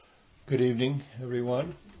Good evening,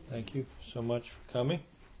 everyone. Thank you so much for coming.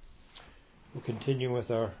 We'll continue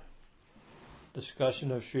with our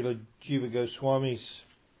discussion of Srila Jiva Goswami's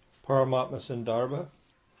Paramatma Sandarbha.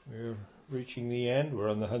 We're reaching the end. We're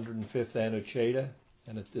on the 105th Anucheta,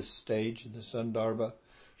 and at this stage in the Sandarbha,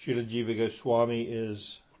 Srila Jiva Goswami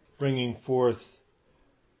is bringing forth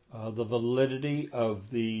the validity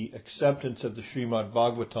of the acceptance of the Srimad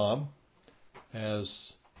Bhagavatam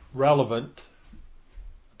as relevant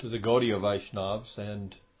to the Gaudiya Vaishnavas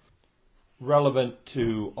and relevant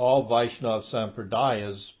to all Vaishnava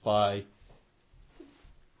Sampradayas by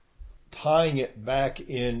tying it back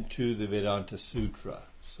into the Vedanta Sutra.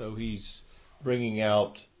 So he's bringing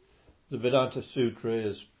out the Vedanta Sutra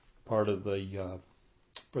as part of the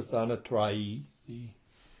Pratanatrayi,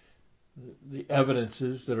 the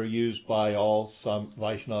evidences that are used by all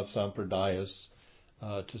Vaishnava Sampradayas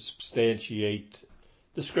to substantiate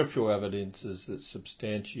the scriptural evidences that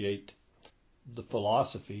substantiate the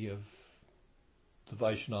philosophy of the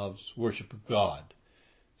Vaishnavas' worship of God.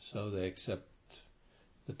 So they accept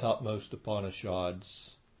the topmost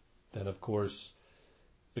Upanishads. Then, of course,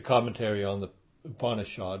 the commentary on the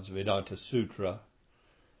Upanishads, Vedanta Sutra.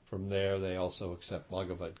 From there, they also accept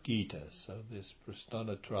Bhagavad Gita. So this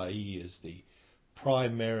Prasthanatrayi is the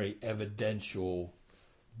primary evidential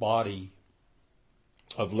body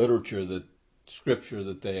of literature, scripture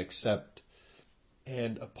that they accept,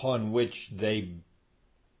 and upon which they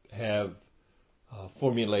have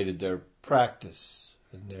formulated their practice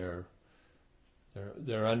and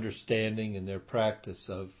their understanding and their practice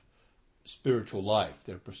of spiritual life,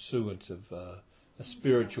 their pursuance of a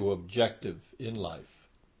spiritual objective in life.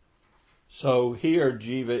 So here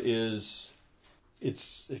Jiva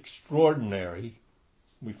it's extraordinary.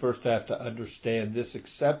 We first have to understand this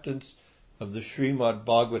acceptance of the Srimad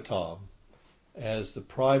Bhagavatam as the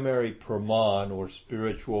primary praman or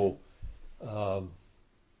spiritual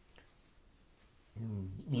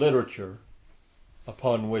literature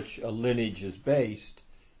upon which a lineage is based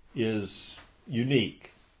is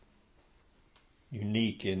unique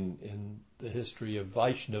in the history of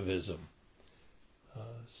Vaishnavism.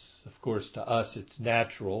 Of course, to us it's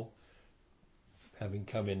natural, having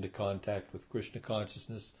come into contact with Krishna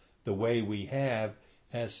consciousness the way we have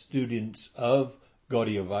as students of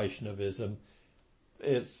Gaudiya Vaishnavism.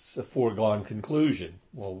 It's a foregone conclusion.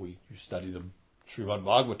 Well, you study the Srimad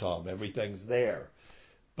Bhagavatam, everything's there.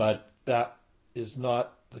 But that is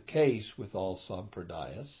not the case with all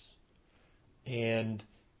Sampradayas. And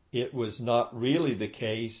it was not really the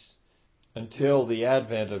case until the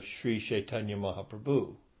advent of Sri Chaitanya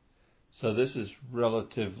Mahaprabhu. So this is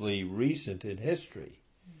relatively recent in history.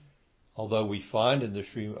 Although we find in the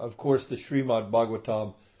Srimad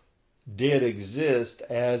Bhagavatam did exist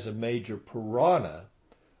as a major Purana,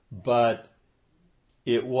 but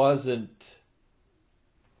it wasn't,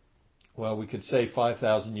 we could say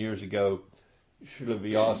 5,000 years ago, Srila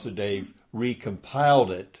Vyasadeva recompiled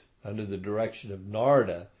it under the direction of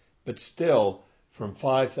Narada, but still, from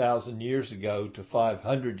 5,000 years ago to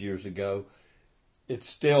 500 years ago, it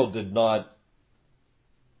still did not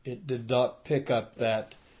pick up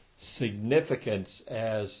that significance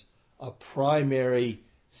as a primary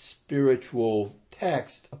spiritual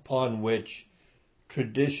text upon which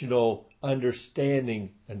traditional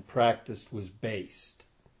understanding and practice was based.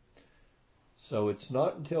 So it's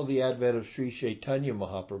not until the advent of Sri Chaitanya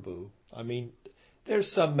Mahaprabhu. There's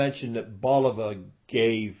some mention that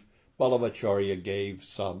Ballavacharya gave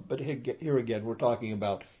some, but here again we're talking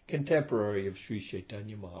about contemporary of Sri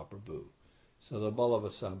Chaitanya Mahaprabhu. So the Ballava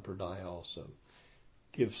Sampradaya also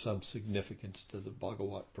gives some significance to the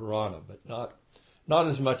Bhagavat Purana, but not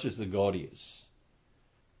as much as the Gaudiyas.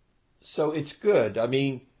 So it's good.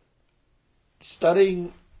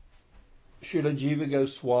 Studying Srila Jiva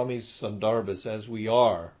Goswami's Sandarbhas as we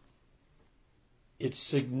are, it's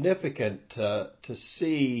significant to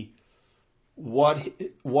see what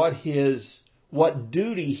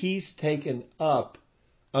duty he's taken up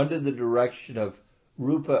under the direction of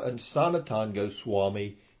Rupa and Sanatan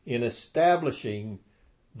Goswami in establishing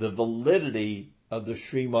the validity of the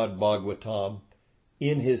Srimad Bhagavatam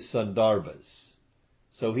in his Sandarbhas.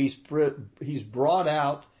 So he's brought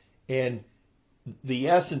out and the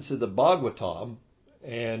essence of the Bhagavatam,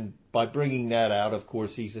 and by bringing that out, of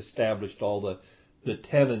course, he's established all the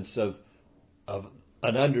tenets of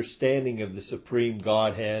an understanding of the Supreme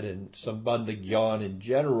Godhead and Sambandha Gyan in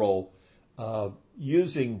general,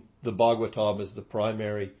 using the Bhagavatam as the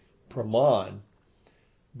primary praman.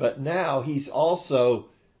 But now he's also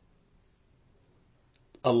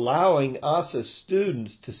allowing us as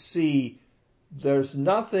students to see there's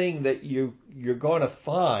nothing that you're going to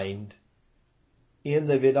find in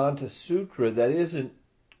the Vedanta Sutra that isn't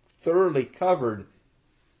thoroughly covered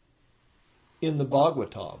in the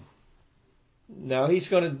Bhagavatam. Now, he's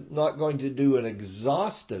not going to do an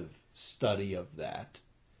exhaustive study of that.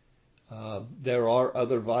 There are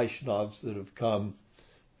other Vaishnavas that have come,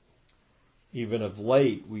 even of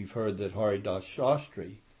late. We've heard that Haridas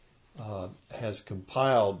Shastri has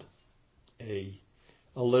compiled a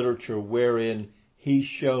literature wherein he's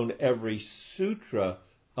shown every sutra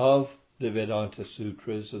of the Vedanta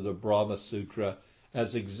Sutras or the Brahma Sutra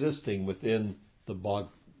as existing within the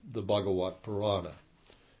Bhagavat Purana.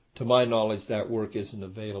 To my knowledge, that work isn't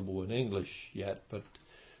available in English yet, but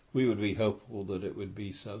we would be hopeful that it would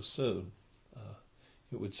be so soon.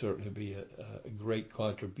 It would certainly be a great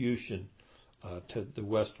contribution to the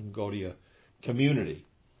Western Gaudiya community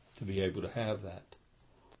to be able to have that.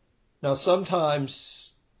 Now,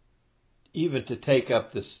 sometimes, even to take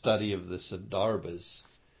up the study of the Sandarbhas,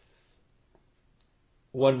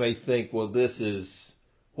 one may think, well,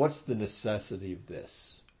 what's the necessity of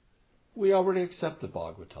this? We already accept the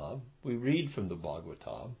Bhagavatam. We read from the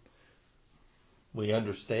Bhagavatam. We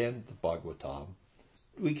understand the Bhagavatam.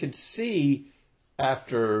 We can see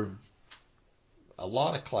after a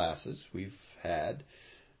lot of classes we've had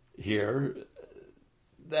here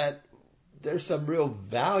that there's some real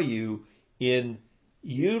value in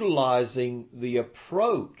utilizing the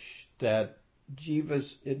approach that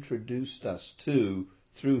Jiva's introduced us to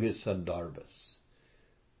through his Sandarbhas.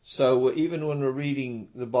 So even when we're reading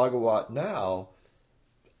the Bhagavat now,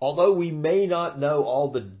 although we may not know all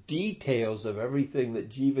the details of everything that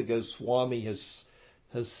Jiva Goswami has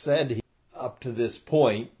said up to this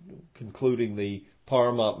point, concluding the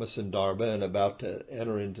Paramatma Sandarbha and about to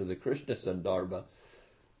enter into the Krishna Sandarbha,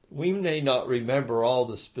 we may not remember all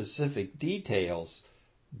the specific details,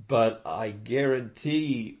 but I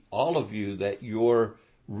guarantee all of you that your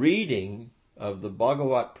reading of the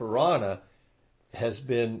Bhagavat Purana has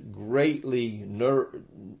been greatly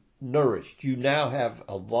nourished. You now have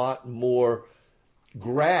a lot more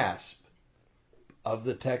grasp of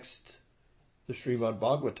the text, the Srimad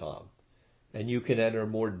Bhagavatam, and you can enter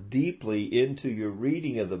more deeply into your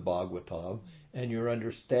reading of the Bhagavatam and your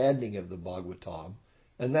understanding of the Bhagavatam,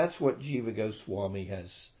 and that's what Jiva Goswami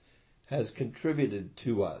has contributed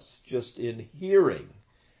to us, just in hearing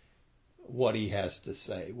what he has to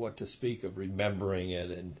say, what to speak of remembering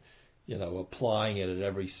it and applying it at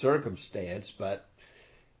every circumstance, but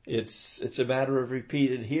it's a matter of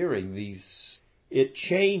repeated hearing. It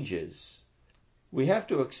changes. We have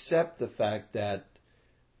to accept the fact that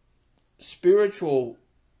spiritual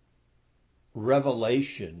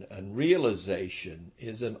revelation and realization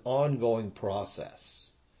is an ongoing process.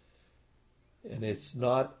 And it's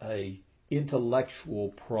not an intellectual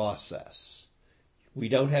process. We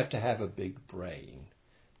don't have to have a big brain.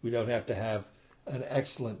 We don't have to have an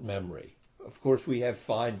excellent memory. Of course, we have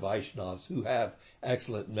fine Vaishnavas who have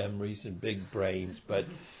excellent memories and big brains, but,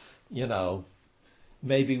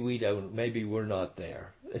 maybe we don't, maybe we're not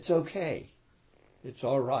there. It's okay. It's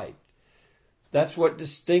all right. That's what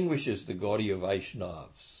distinguishes the Gaudiya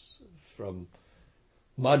Vaishnavas from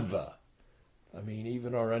Madhva. I mean,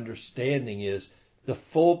 even our understanding is the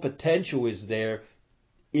full potential is there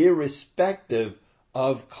irrespective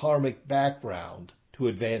of karmic background to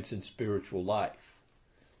advance in spiritual life.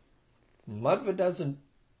 Madhva doesn't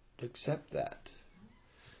accept that.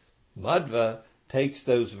 Madhva takes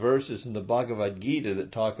those verses in the Bhagavad Gita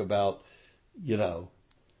that talk about,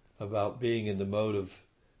 about being in the mode of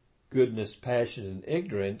goodness, passion, and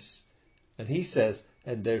ignorance, and he says,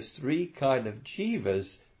 and there's three kind of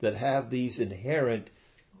jivas that have these inherent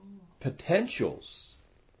potentials.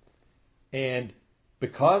 And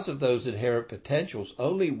because of those inherent potentials,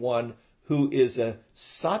 only one who is a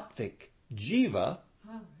sattvic jiva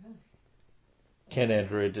can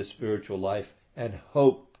enter into spiritual life and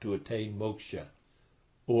hope to attain moksha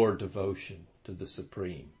or devotion to the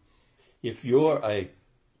Supreme. If you're a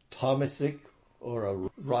tamasic or a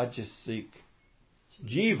rajasic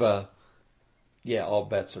jiva, all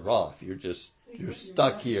bets are off. You're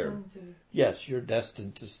stuck here. Yes, you're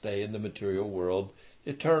destined to stay in the material world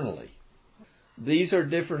eternally. These are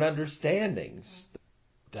different understandings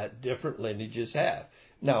that different lineages have.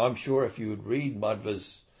 Now, I'm sure if you would read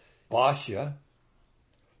Madhva's Bhashya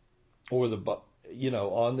or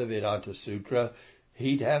on the Vedanta Sutra,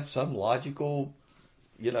 he'd have some logical,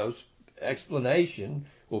 explanation.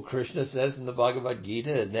 Well, Krishna says in the Bhagavad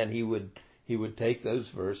Gita, and then he would take those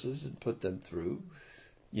verses and put them through,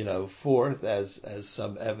 forth as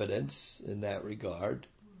some evidence in that regard.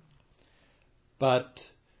 But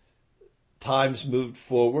times moved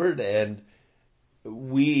forward, and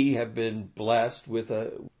we have been blessed with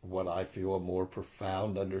what I feel a more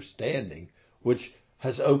profound understanding, which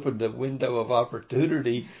has opened a window of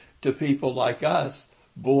opportunity to people like us,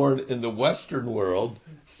 born in the Western world,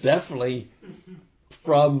 definitely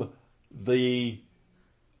from the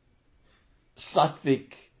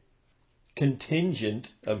Sattvic contingent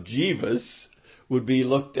of jivas, would be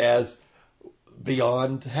looked as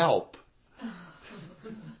beyond help.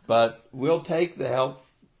 But we'll take the help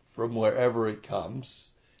from wherever it comes,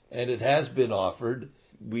 and it has been offered.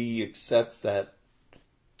 We accept that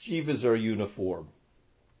jivas are uniform,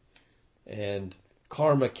 and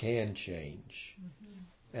karma can change,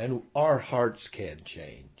 and our hearts can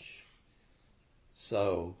change.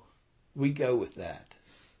 So we go with that.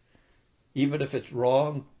 Even if it's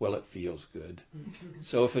wrong, well, it feels good.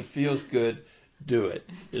 So if it feels good, do it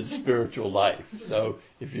in spiritual life. So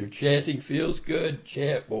if your chanting feels good,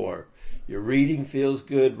 chant more. Your reading feels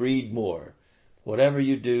good, read more. Whatever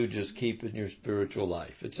you do, just keep in your spiritual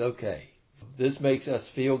life. It's okay. This makes us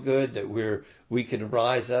feel good that we can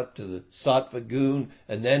rise up to the sattva gun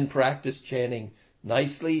and then practice chanting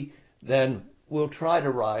nicely. Then we'll try to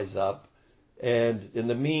rise up, and in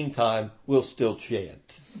the meantime, we'll still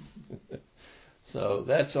chant. So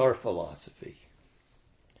that's our philosophy.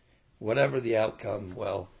 Whatever the outcome,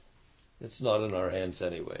 well, it's not in our hands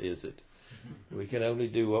anyway, is it? We can only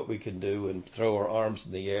do what we can do and throw our arms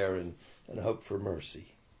in the air and hope for mercy.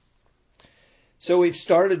 So we've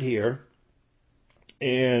started here,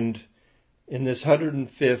 and in this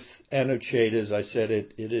 105th Anucheta, as I said,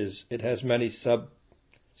 it has many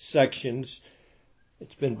subsections.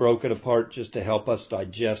 It's been broken apart just to help us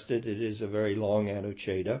digest it. It is a very long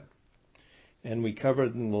Anucheta. And we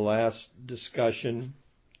covered in the last discussion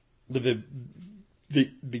the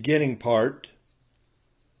beginning part,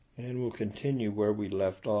 and we'll continue where we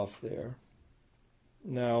left off there.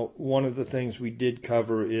 Now, one of the things we did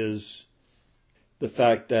cover is the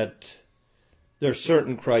fact that there are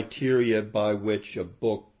certain criteria by which a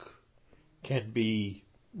book can be,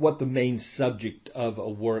 what the main subject of a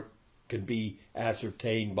work can be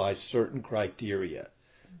ascertained by certain criteria.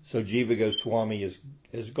 So Jiva Goswami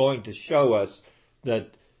is going to show us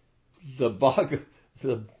that the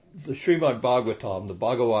Srimad Bhagavatam, the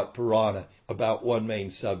Bhagavat Purana, about one main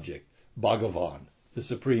subject, Bhagavan, the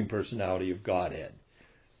Supreme Personality of Godhead.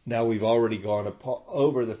 Now we've already gone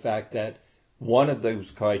over the fact that one of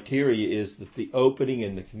those criteria is that the opening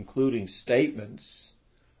and the concluding statements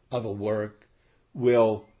of a work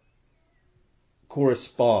will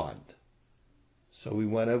correspond. So we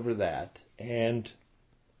went over that, and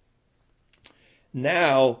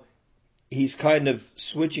now he's kind of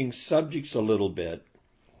switching subjects a little bit,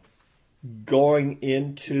 going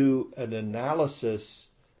into an analysis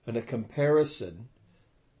and a comparison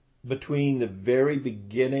between the very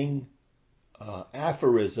beginning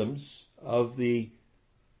aphorisms of the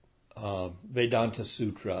Vedanta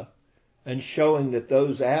Sutra, and showing that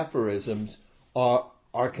those aphorisms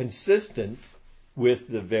are consistent with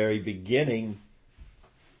the very beginning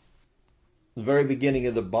of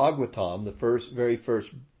the Bhagavatam. The very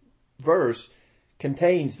first verse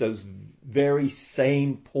contains those very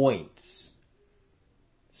same points.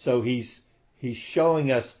 So he's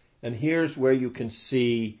showing us, and here's where you can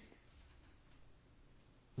see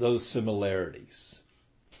those similarities.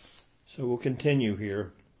 So we'll continue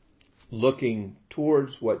here, looking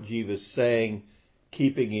towards what Jiva's saying,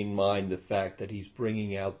 keeping in mind the fact that he's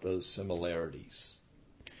bringing out those similarities.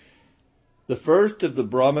 The first of the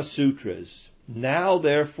Brahma Sutras, now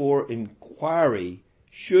therefore inquiry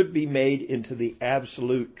should be made into the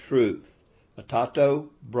absolute truth. Atato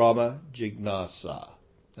Brahma Jignasa.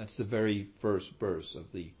 That's the very first verse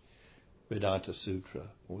of the Vedanta Sutra,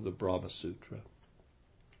 or the Brahma Sutra,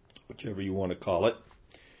 whichever you want to call it,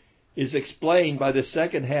 is explained by the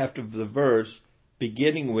second half of the verse,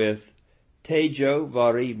 beginning with Tejo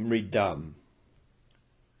Vari Mridam.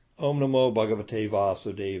 Om Namo Bhagavate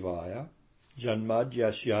Vasudevaya,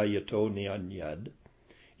 Janmadhyasya Yato Nyanyad,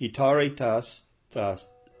 Itaritas Tas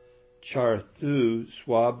Charthu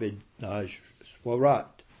Swabidna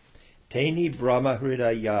Swarat, Teni Brahma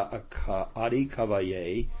Hridaya Adi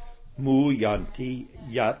Kavaye, Mu Yanti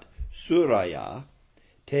Yat Suraya,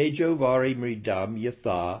 Tejo Vari Mridam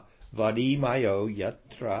Yatha, Vadi Mayo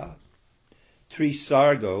Yatra,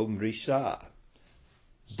 Trisargo Mrisa,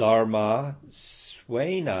 Dharma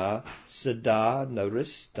Swena Sada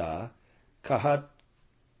Narista, Kahat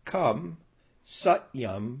Kam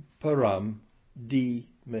Satyam Param Di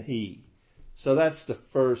Mahi. So that's the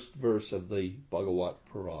first verse of the Bhagavat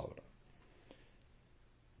Purana.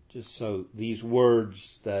 Just so these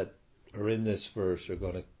words that are in this verse are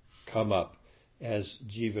going to come up as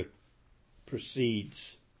Jiva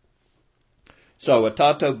proceeds. So,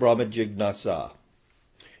 Atato Brahma Jignasa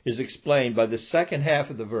is explained by the second half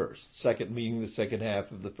of the verse, second meaning the second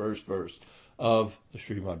half of the first verse of the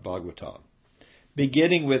Srimad Bhagavatam,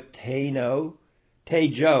 beginning with Tejo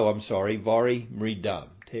Vari Mridam.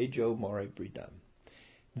 Tejo Vari Mridam.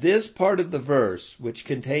 This part of the verse, which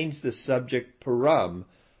contains the subject Param,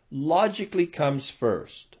 logically comes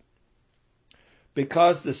first,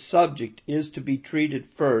 because the subject is to be treated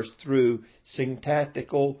first through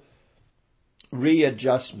syntactical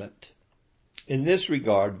readjustment. In this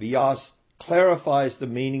regard, Vyas clarifies the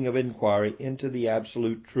meaning of inquiry into the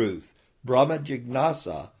absolute truth, Brahma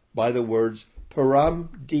Jignasa, by the words Param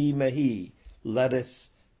Dhimahi, let us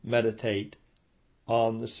meditate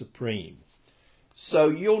on the Supreme. So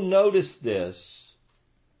you'll notice this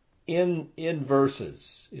in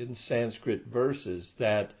verses, in Sanskrit verses,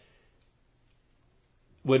 that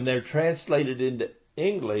when they're translated into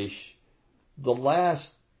English, the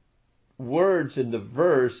last words in the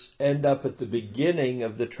verse end up at the beginning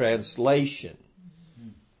of the translation.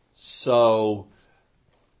 So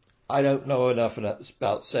I don't know enough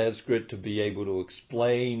about Sanskrit to be able to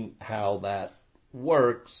explain how that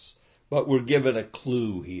works, but we're given a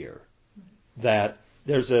clue here that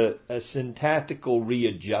there's a syntactical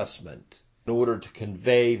readjustment. In order to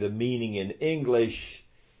convey the meaning in English,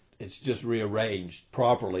 it's just rearranged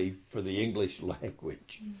properly for the English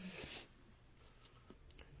language.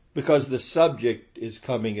 Because the subject is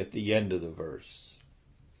coming at the end of the verse.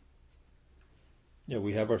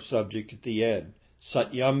 We have our subject at the end.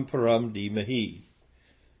 Satyam Param Dhimahi.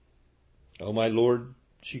 O my Lord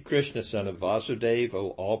Shri Krishna, son of Vasudeva, O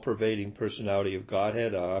all-pervading personality of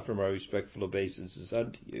Godhead, I offer my respectful obeisances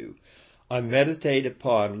unto you. I meditate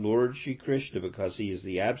upon Lord Shri Krishna because he is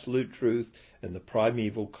the absolute truth and the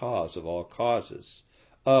primeval cause of all causes,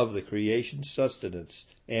 of the creation, sustenance,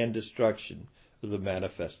 and destruction of the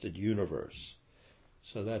manifested universe.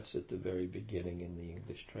 So that's at the very beginning in the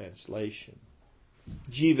English translation.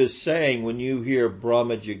 Jiva is saying, when you hear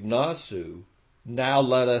Brahma Jignasu, now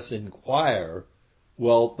let us inquire.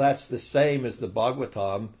 Well, that's the same as the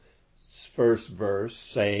Bhagavatam's first verse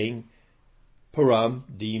saying, Param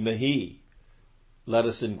Dhimahi. Let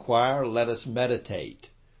us inquire, let us meditate.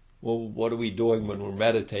 Well, what are we doing when we're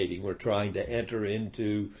meditating? We're trying to enter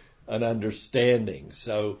into an understanding.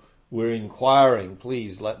 So we're inquiring,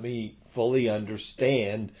 please let me fully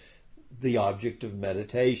understand the object of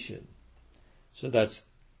meditation. So that's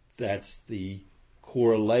the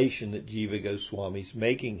correlation that Jiva Goswami is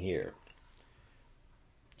making here.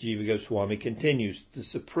 Jiva Goswami continues, the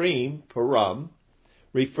Supreme, Param,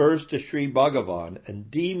 refers to Sri Bhagavan, and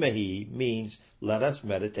Dhimahi means let us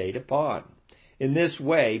meditate upon. In this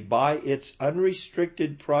way, by its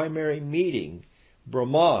unrestricted primary meaning,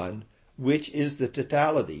 Brahman, which is the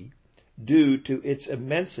totality, due to its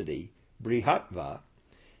immensity, Brihatva,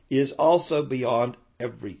 is also beyond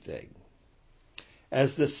everything.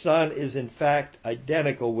 As the sun is in fact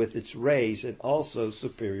identical with its rays and also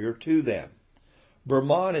superior to them.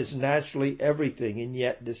 Brahman is naturally everything and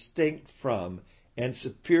yet distinct from and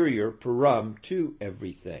superior Param to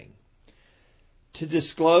everything. To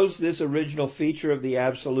disclose this original feature of the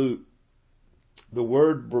Absolute, the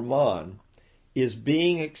word Brahman is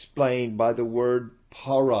being explained by the word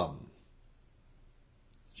Param.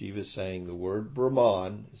 Jiva is saying the word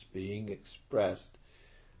Brahman is being expressed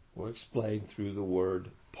or explained through the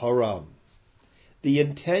word Param. The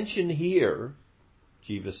intention here,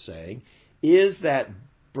 Jiva is saying, is that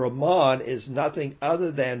Brahman is nothing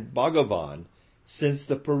other than Bhagavan, since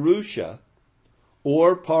the Purusha,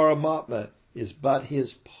 or Paramatma, is but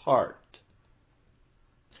his part.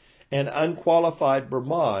 An unqualified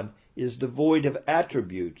Brahman is devoid of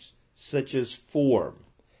attributes such as form.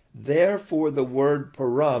 Therefore, the word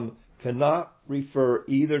Param cannot refer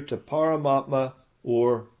either to Paramatma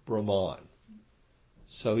or Brahman.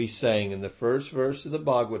 So he's saying in the first verse of the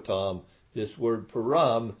Bhagavatam, this word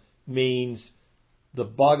Param means the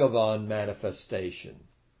Bhagavan manifestation.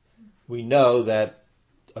 We know that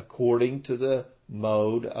according to the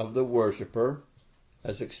mode of the worshipper,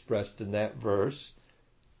 as expressed in that verse,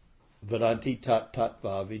 Vedanti tat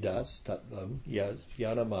tattva vidas tattvam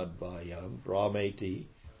yanamadvayam brahmeti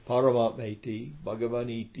paramatmeti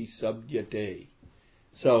bhagavaniti sabdyate.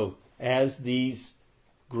 So, as these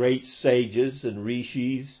great sages and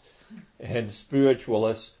rishis and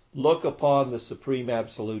spiritualists look upon the Supreme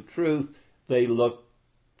Absolute Truth, they look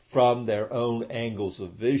from their own angles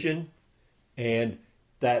of vision, and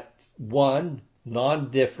that one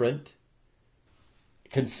non-different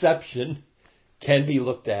conception can be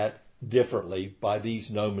looked at differently by these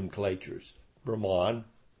nomenclatures, Brahman,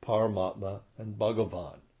 Paramatma, and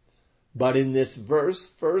Bhagavan. But in this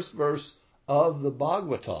first verse of the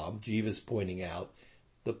Bhagavatam, Jiva's pointing out,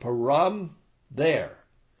 the param there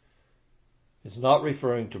is not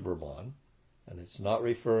referring to Brahman, and it's not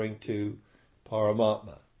referring to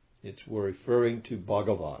Paramatma. It's referring to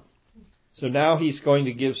Bhagavan. So now he's going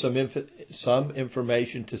to give some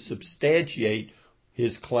information to substantiate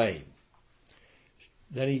his claim.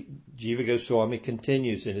 Then Jiva Goswami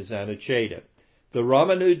continues in his Anucheta.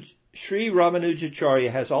 Sri Ramanujacharya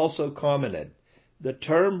has also commented, the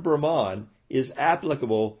term Brahman is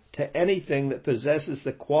applicable to anything that possesses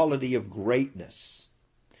the quality of greatness,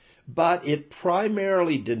 but it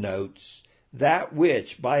primarily denotes that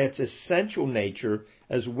which, by its essential nature,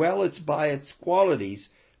 as well as by its qualities,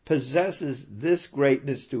 possesses this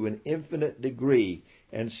greatness to an infinite degree,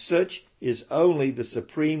 and such is only the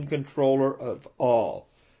supreme controller of all,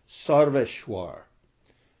 Sarveshwar.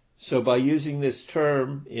 So by using this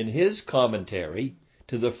term in his commentary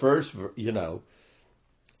to the first,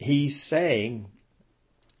 he's saying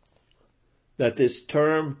that this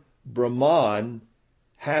term Brahman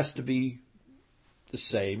has to be the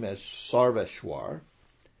same as Sarveshwar,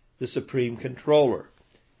 the supreme controller.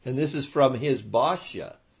 And this is from his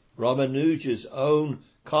Bhashya, Ramanuja's own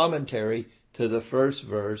commentary to the first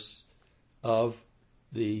verse of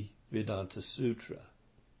the Vedanta Sutra.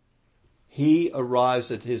 He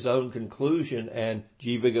arrives at his own conclusion, and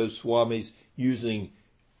Jiva Goswami's using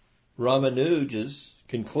Ramanuja's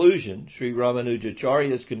conclusion, Sri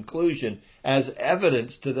Ramanujacharya's conclusion, as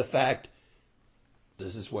evidence to the fact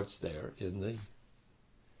this is what's there in the...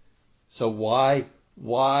 So why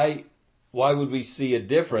would we see a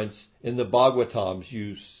difference in the Bhagavatam's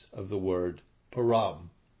use of the word param?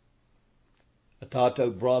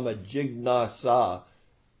 Atato Brahma Jignasa,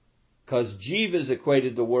 because Jiva's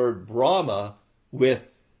equated the word Brahma with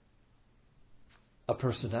a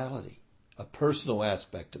personality, a personal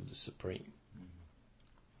aspect of the Supreme.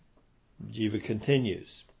 Jiva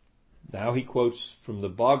continues. Now he quotes from the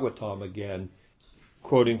Bhagavatam again,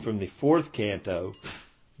 quoting from the 4th canto,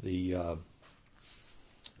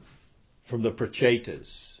 from the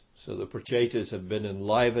Prachetas. So the Prachetas have been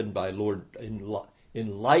enlightened by Lord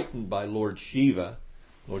Shiva.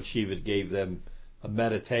 Lord Shiva gave them a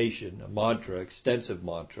meditation, a mantra, extensive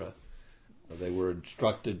mantra. They were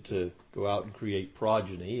instructed to go out and create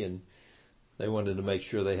progeny, and they wanted to make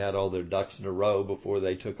sure they had all their ducks in a row before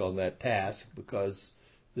they took on that task, because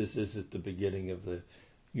this is at the beginning of the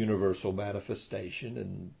universal manifestation,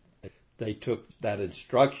 and they took that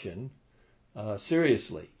instruction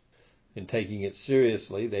seriously. In taking it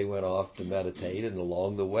seriously, they went off to meditate, and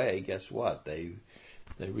along the way, guess what? They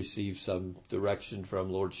received some direction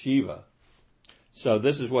from Lord Shiva. So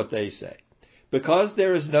this is what they say. Because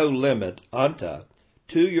there is no limit, Anta,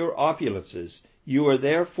 to your opulences, you are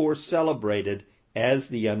therefore celebrated as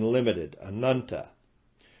the unlimited, Ananta.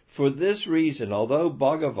 For this reason, although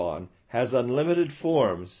Bhagavan has unlimited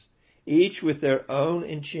forms, each with their own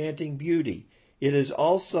enchanting beauty, it is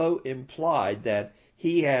also implied that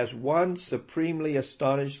he has one supremely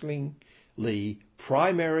astonishingly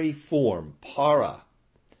primary form, para.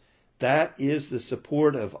 That is the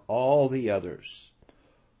support of all the others.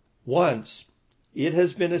 Once it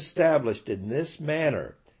has been established in this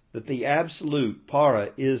manner that the absolute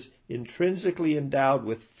para is intrinsically endowed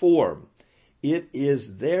with form, it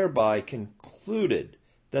is thereby concluded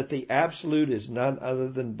that the absolute is none other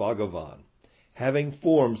than Bhagavan, having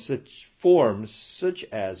forms such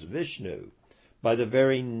as Vishnu, by the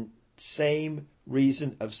very same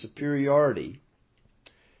reason of superiority,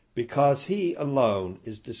 because he alone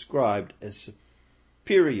is described as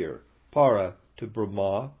superior para to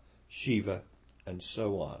Brahma, Shiva, and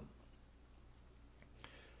so on.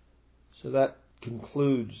 So that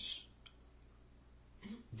concludes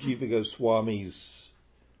Jiva Goswami's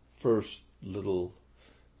first little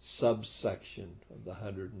subsection of the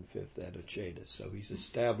 105th Anucheta. So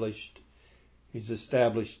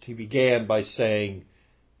he began by saying,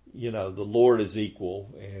 the Lord is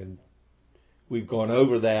equal, and we've gone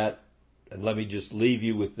over that, and let me just leave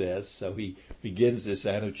you with this. So he begins this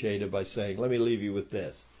Anucheta by saying, let me leave you with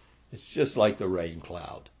this. It's just like the rain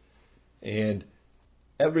cloud. And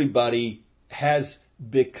everybody has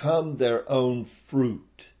become their own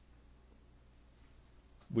fruit.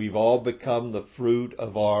 We've all become the fruit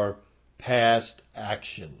of our past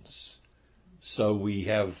actions. So we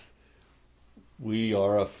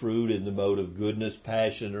are a fruit in the mode of goodness,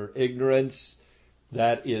 passion, or ignorance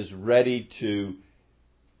that is ready to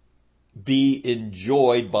be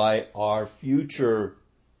enjoyed by our future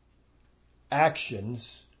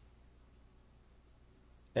actions,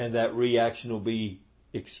 and that reaction will be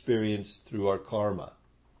experienced through our karma.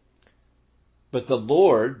 But the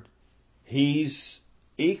Lord he's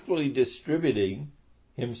equally distributing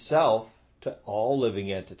himself to all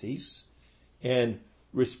living entities, and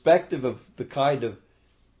respective of the kind of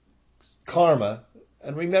karma.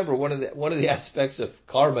 And remember, one of the aspects of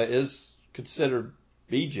karma is considered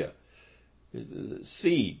bija,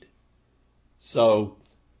 seed. So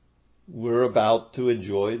we're about to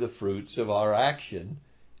enjoy the fruits of our action,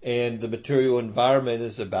 and the material environment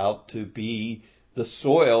is about to be the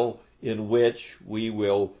soil in which we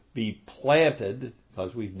will be planted,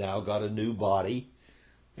 because we've now got a new body,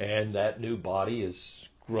 and that new body is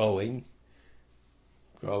growing,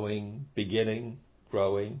 beginning,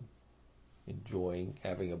 growing, enjoying,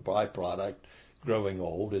 having a byproduct, growing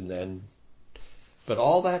old, and then, but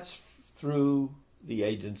all that's through the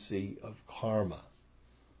agency of karma.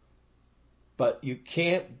 But you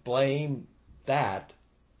can't blame that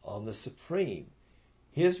on the Supreme.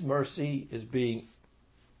 His mercy is being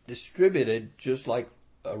distributed just like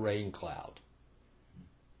a rain cloud.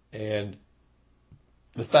 And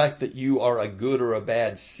the fact that you are a good or a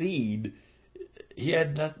bad seed, he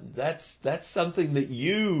had nothing, that's something that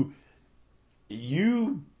you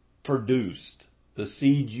produced, the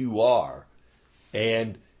seed you are,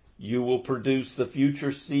 and you will produce the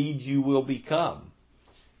future seed you will become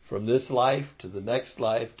from this life to the next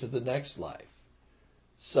life to the next life.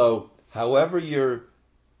 So however you're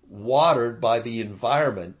watered by the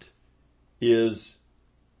environment is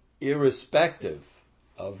irrespective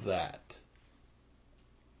of that.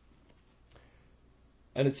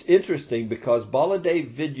 And it's interesting because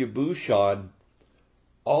Baladev Vidyabhushan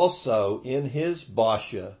also, in his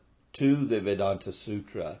Bhashya to the Vedanta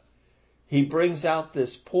Sutra, he brings out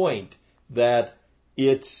this point that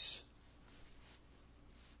it's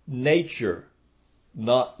nature,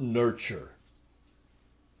 not nurture.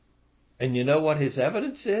 And you know what his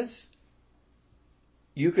evidence is?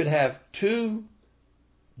 You could have two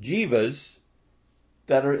jivas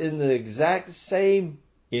that are in the exact same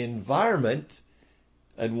environment,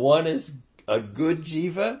 and one is a good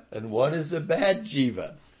jiva and one is a bad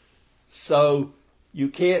jiva. So you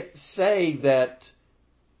can't say that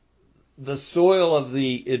the soil of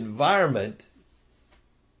the environment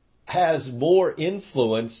has more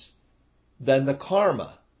influence than the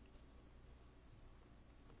karma.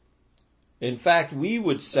 In fact, we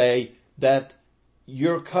would say that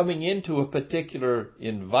your coming into a particular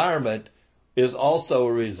environment is also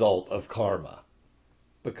a result of karma,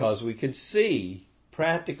 because we can see,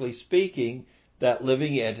 practically speaking, that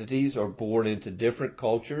living entities are born into different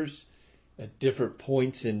cultures at different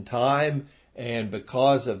points in time, and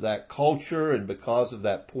because of that culture and because of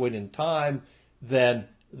that point in time, then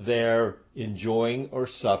they're enjoying or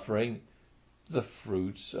suffering the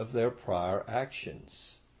fruits of their prior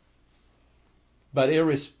actions. But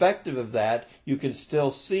irrespective of that, you can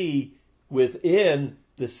still see within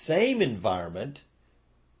the same environment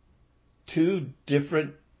two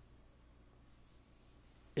different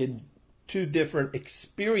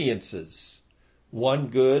experiences, one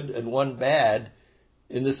good and one bad,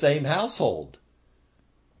 in the same household.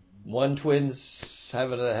 One twin's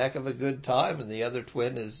having a heck of a good time and the other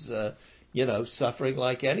twin is, suffering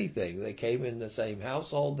like anything. They came in the same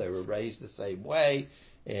household, they were raised the same way,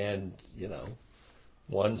 and,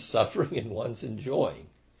 one's suffering and one's enjoying.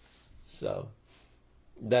 So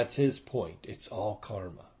that's his point. It's all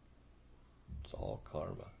karma. It's all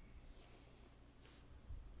karma.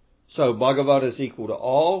 So Bhagavan is equal to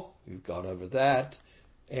all. We've gone over that.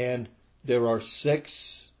 And there are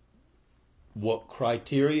 6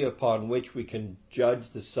 criteria upon which we can judge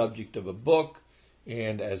the subject of a book.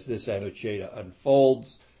 And as this Anucheta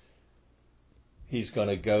unfolds, he's going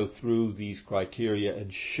to go through these criteria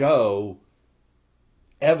and show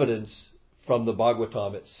evidence from the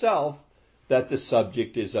Bhagavatam itself that the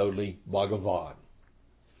subject is only Bhagavan.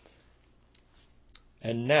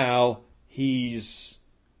 And now he's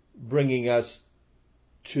showing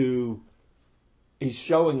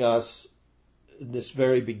us in this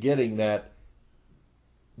very beginning that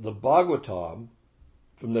the Bhagavatam,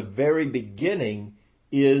 from the very beginning,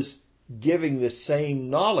 is giving the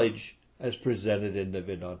same knowledge as presented in the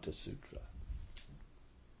Vedanta Sutra.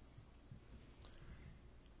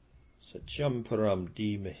 Satyam Param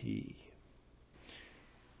Dhimahi.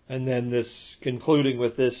 And then this, concluding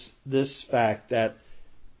with this fact that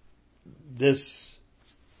this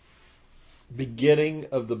beginning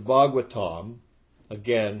of the Bhagavatam,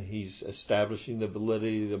 again, he's establishing the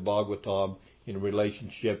validity of the Bhagavatam in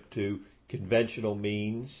relationship to conventional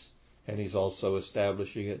means, and he's also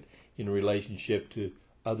establishing it in relationship to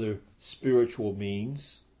other spiritual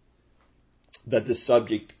means, that the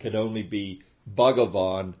subject can only be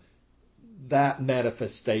Bhagavan, that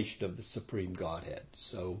manifestation of the Supreme Godhead.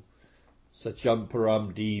 So Sacham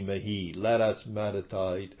Param Dhimahi. Let us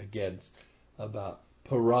meditate again about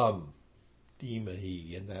Param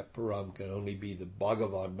Dhimahi, and that Param can only be the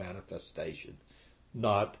Bhagavan manifestation,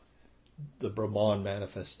 not the Brahman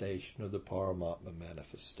manifestation or the Paramatma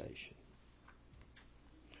manifestation.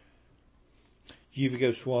 Jiva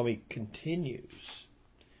Goswami continues.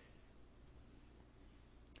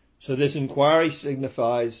 So this inquiry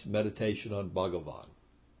signifies meditation on Bhagavan.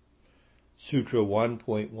 Sutra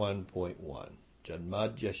 1.1.1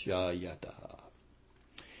 Janmadhyasya Yataha.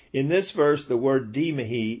 In this verse, the word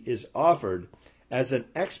Dhimahi is offered as an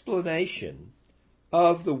explanation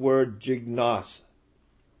of the word Jignasa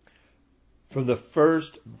from the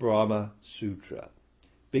first Brahma Sutra,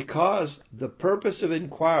 because the purpose of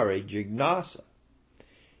inquiry, Jignasa,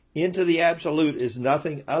 into the Absolute is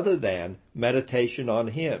nothing other than meditation on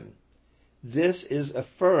Him. This is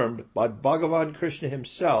affirmed by Bhagavan Krishna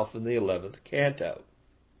himself in the 11th canto.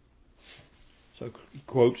 So he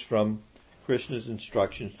quotes from Krishna's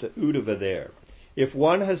instructions to Uddhava there. If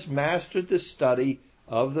one has mastered the study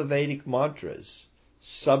of the Vedic mantras,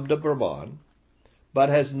 Sabda Brahman, but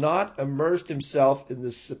has not immersed himself in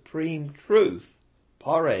the supreme truth,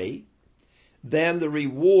 Pare, then the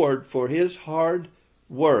reward for his hard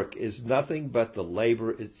work is nothing but the labor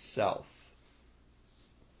itself,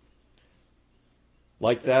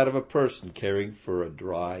 like that of a person caring for a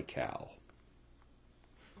dry cow.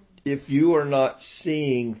 If you are not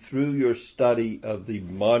seeing through your study of the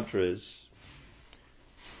mantras,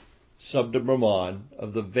 Sabda Brahman,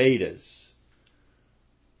 of the Vedas,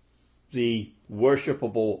 the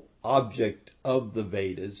worshipable object of the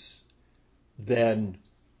Vedas, then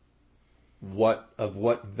of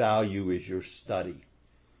what value is your study?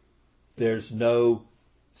 There's no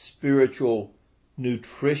spiritual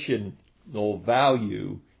nutritional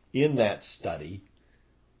value in that study.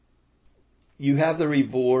 You have the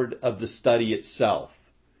reward of the study itself.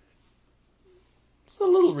 It's a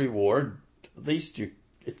little reward. At least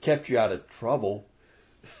it kept you out of trouble.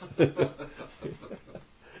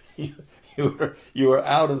 You were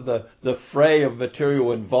out of the fray of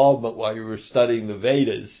material involvement while you were studying the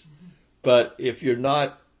Vedas. But if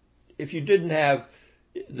the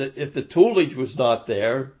toolage was not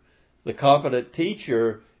there, the competent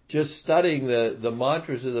teacher just studying the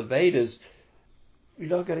mantras of the Vedas, you're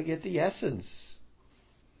not going to get the essence.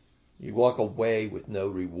 You walk away with no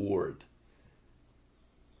reward.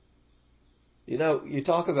 You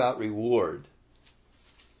talk about reward.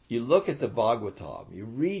 You look at the Bhagavatam, you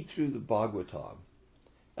read through the Bhagavatam,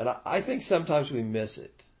 and I think sometimes we miss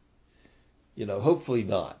it. Hopefully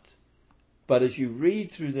not. But as you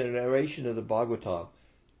read through the narration of the Bhagavatam,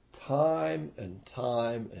 time and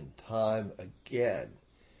time and time again,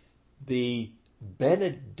 the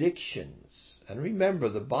benedictions, and remember,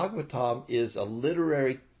 the Bhagavatam is a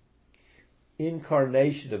literary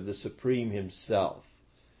incarnation of the Supreme Himself.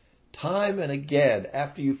 Time and again,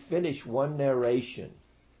 after you finish one narration,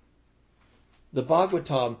 the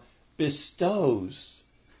Bhagavatam bestows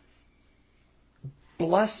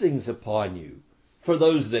blessings upon you for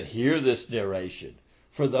those that hear this narration,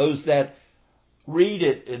 for those that read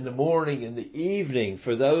it in the morning and the evening,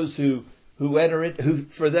 for those who enter it,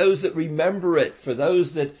 for those that remember it, for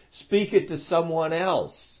those that speak it to someone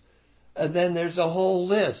else. And then there's a whole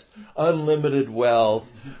list. Unlimited wealth,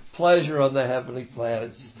 pleasure on the heavenly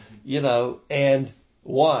planets, and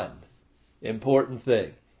one important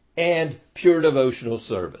thing. And pure devotional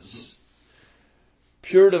service.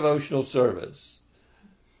 Pure devotional service.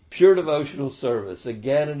 Pure devotional service,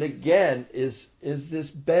 again and again, is this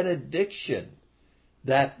benediction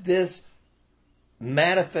that this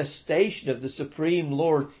manifestation of the Supreme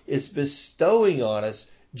Lord is bestowing on us,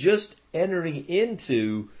 just entering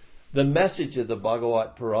into the message of the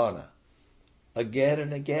Bhagavat Purana. Again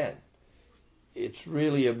and again. It's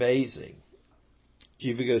really amazing.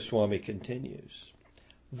 Jiva Goswami continues.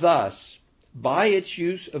 Thus, by its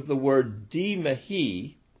use of the word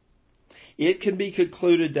Dhimahi, it can be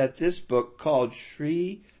concluded that this book called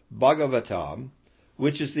Sri Bhagavatam,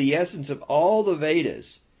 which is the essence of all the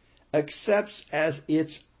Vedas, accepts as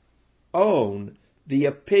its own the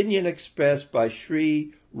opinion expressed by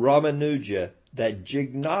Sri Ramanuja that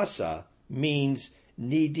Jignasa means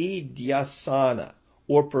nididhyasana,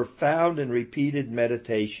 or profound and repeated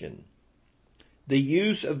meditation. The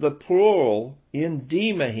use of the plural in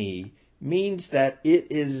Dhimahi means that it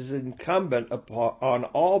is incumbent on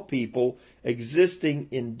all people existing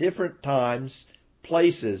in different times,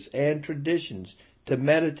 places, and traditions to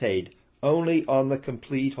meditate only on the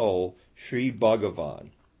complete whole, Sri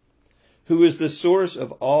Bhagavan, who is the source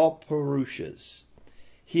of all Purushas.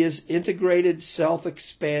 His integrated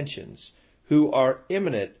self-expansions, who are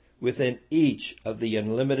immanent within each of the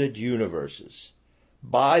unlimited universes.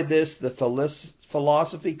 By this, the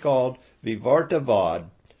philosophy called Vivartavad,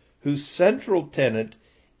 whose central tenet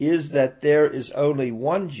is that there is only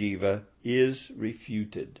one jiva, is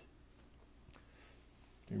refuted.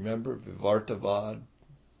 Remember Vivartavad,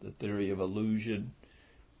 the theory of illusion?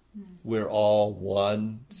 We're all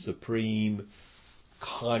one, supreme,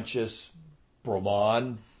 conscious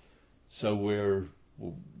Brahman. So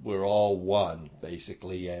we're all one,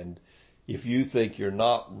 basically. And if you think you're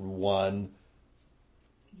not one,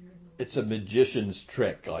 it's a magician's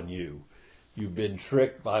trick on you. You've been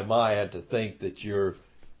tricked by Maya to think that you're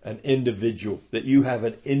an individual, that you have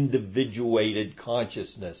an individuated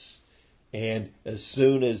consciousness. And as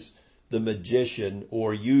soon as the magician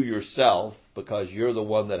or you yourself, because you're the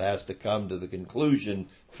one that has to come to the conclusion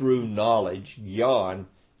through knowledge, jnana,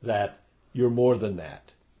 that you're more than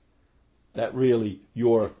that. That really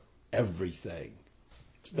you're everything.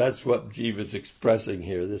 That's what Jiva's expressing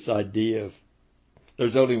here, this idea of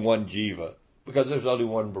there's only one Jiva, because there's only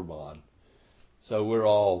one Brahman. So we're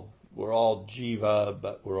all Jiva,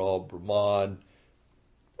 but we're all Brahman.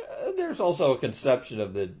 There's also a conception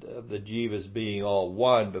of the Jivas being all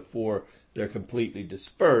one before they're completely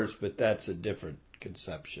dispersed, but that's a different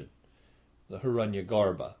conception. The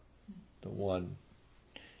Hiranyagarbha, the one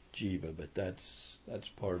Jiva, but that's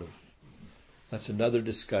another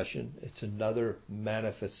discussion. It's another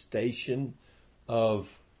manifestation of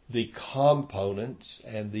the components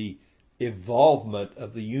and the evolvement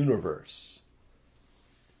of the universe.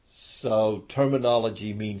 So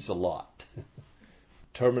terminology means a lot.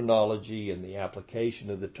 Terminology and the application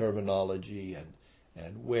of the terminology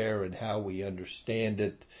and where and how we understand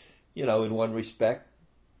it, in one respect,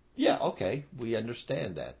 we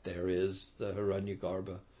understand that. There is the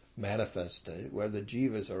Hiranyagarbha manifest where the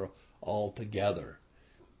jivas are all together.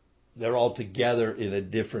 They're all together in a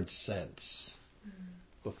different sense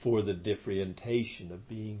before the differentiation of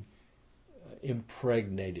being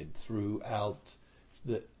impregnated throughout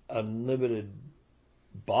the unlimited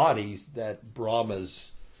bodies that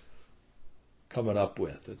Brahma's coming up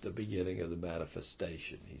with at the beginning of the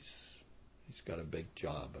manifestation. He's got a big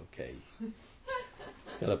job, okay. He's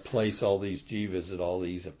got to place all these jivas in all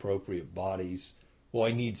these appropriate bodies. Well,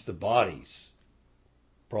 he needs the bodies.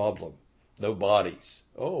 Problem. No bodies.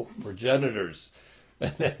 Oh, progenitors.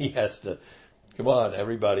 And then he has to, come on,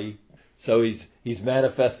 everybody. So he's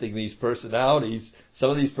manifesting these personalities. Some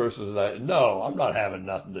of these persons are like, no, I'm not having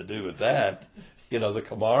nothing to do with that. The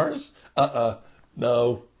Kamars?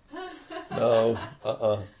 No.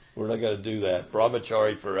 We're not going to do that.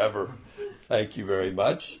 Brahmachari forever. Thank you very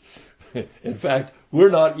much. In fact, we're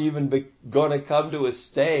not even going to come to a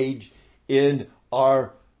stage in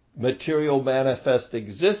our material manifest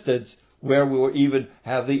existence where we will even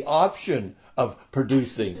have the option of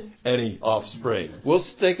producing any offspring. We'll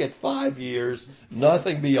stick at 5 years,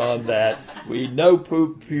 nothing beyond that. We know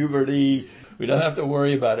puberty. We don't have to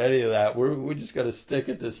worry about any of that. We're just going to stick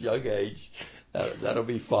at this young age. That'll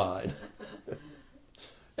be fine.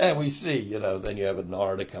 And we see, then you have a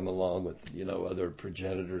Narada come along with, other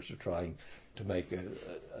progenitors are trying to make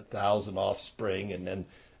 1,000 offspring and then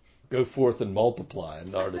go forth and multiply.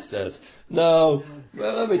 And Narada says, no,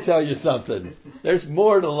 well, let me tell you something. There's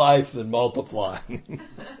more to life than multiplying.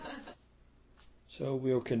 So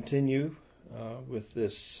we'll continue with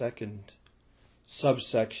this second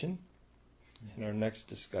subsection in our next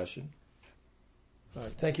discussion. All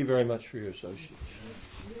right. Thank you very much for your association.